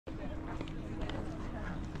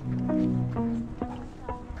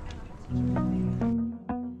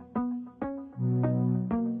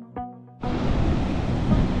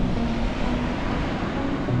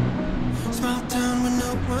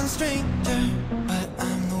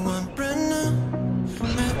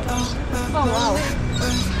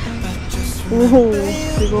おお、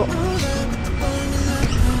すごい。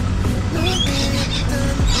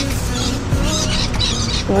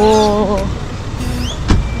おお。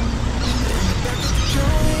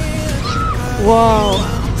わ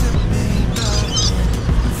お。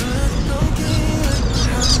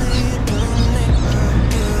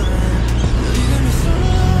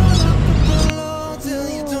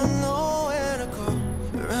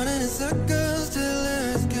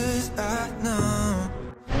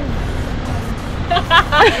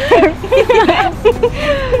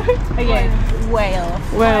Okay, whale.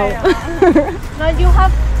 Well. Now you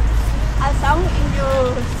have a song in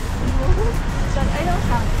your but I don't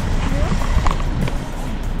have.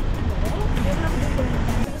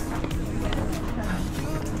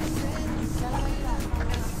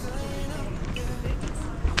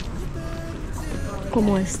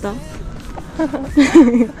 ¿Cómo está?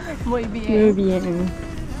 Muy bien. Muy bien.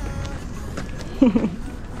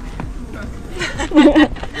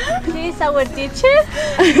 He's our teacher.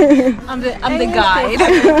 I'm the guide.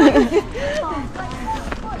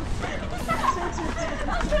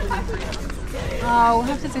 Oh, we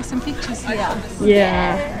have to take some pictures here.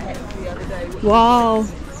 Yeah. Wow.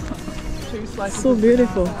 So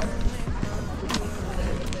beautiful.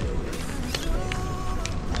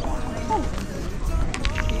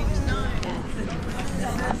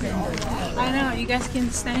 I know, you guys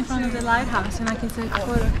can stand in front of the lighthouse and I can take a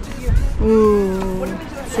photo. Ooh,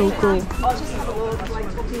 so cool.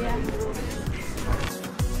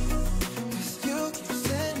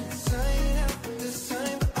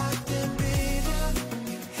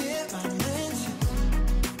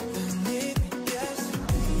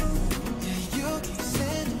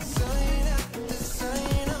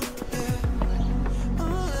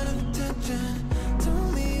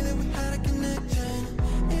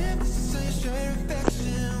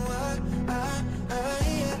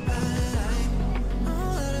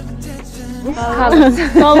 Carlos.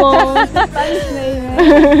 Carlos. Spanish name.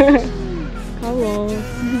 Carlos.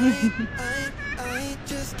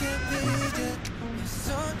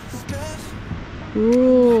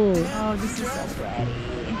 Ooh. Oh, this is so pretty.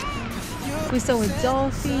 We saw a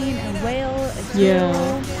dolphin, a whale, a Yeah.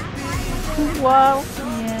 turtle. Wow.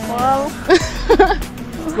 Yeah. Wow.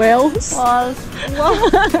 Whales. Wow.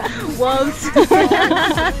 Whales.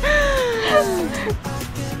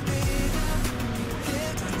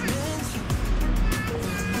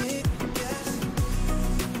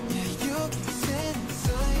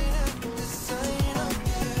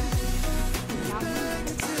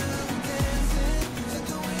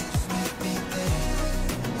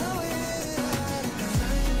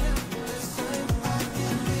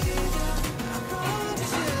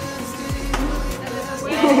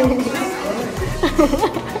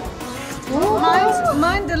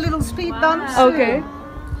 Mind the little speed bumps. Okay.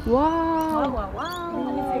 Wow. Wow.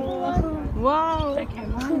 Wow. Okay,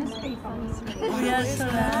 mind the speed bumps. Yeah, so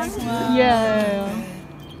nice. Wow. Yeah.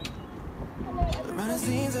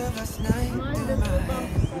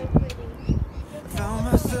 Found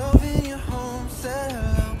myself in your home, said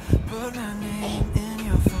hello, put my name in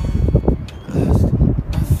your phone. Lost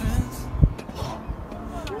my friends.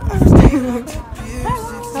 I was taking like the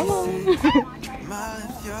Hello. my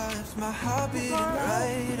lips, your lips, my heart beating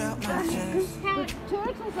right out my chest.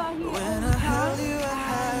 When I held you, I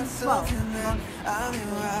had something that I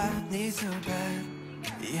knew I need so bad.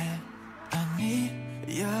 Yeah, I need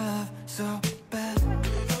your love so bad.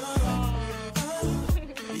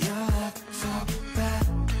 Your love so bad.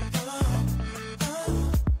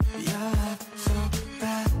 Your love so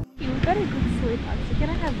bad. You got a good sweetheart. So can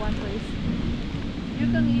I have one, please? You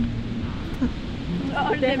can eat.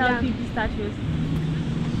 They have pistachios.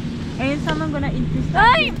 And someone gonna eat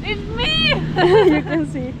pistachios. Hey, it's me! You can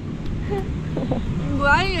see.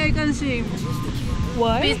 Why I can see?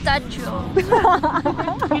 Why? Pistachio.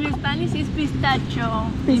 In Spanish it's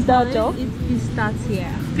pistachio. Pistachio? It's pistachia.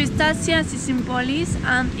 Pistachios is in Polish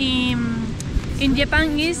and in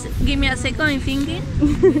Japan is, give me a second, I'm thinking.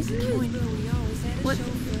 What?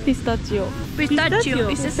 Pistachio. Pistachio,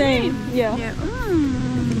 it's the same. Yeah. Yeah.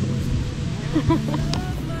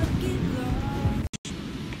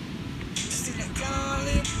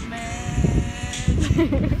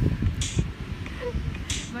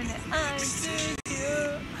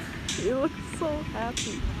 You look so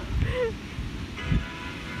happy.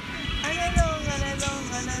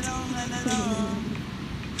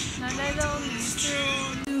 I don't need to.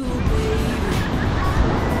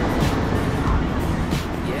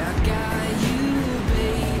 Yeah, I got you,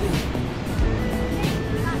 baby.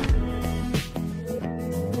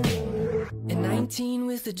 At 19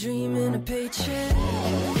 with a dream and a paycheck,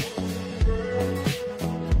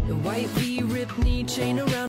 a white V-ripped knee chain around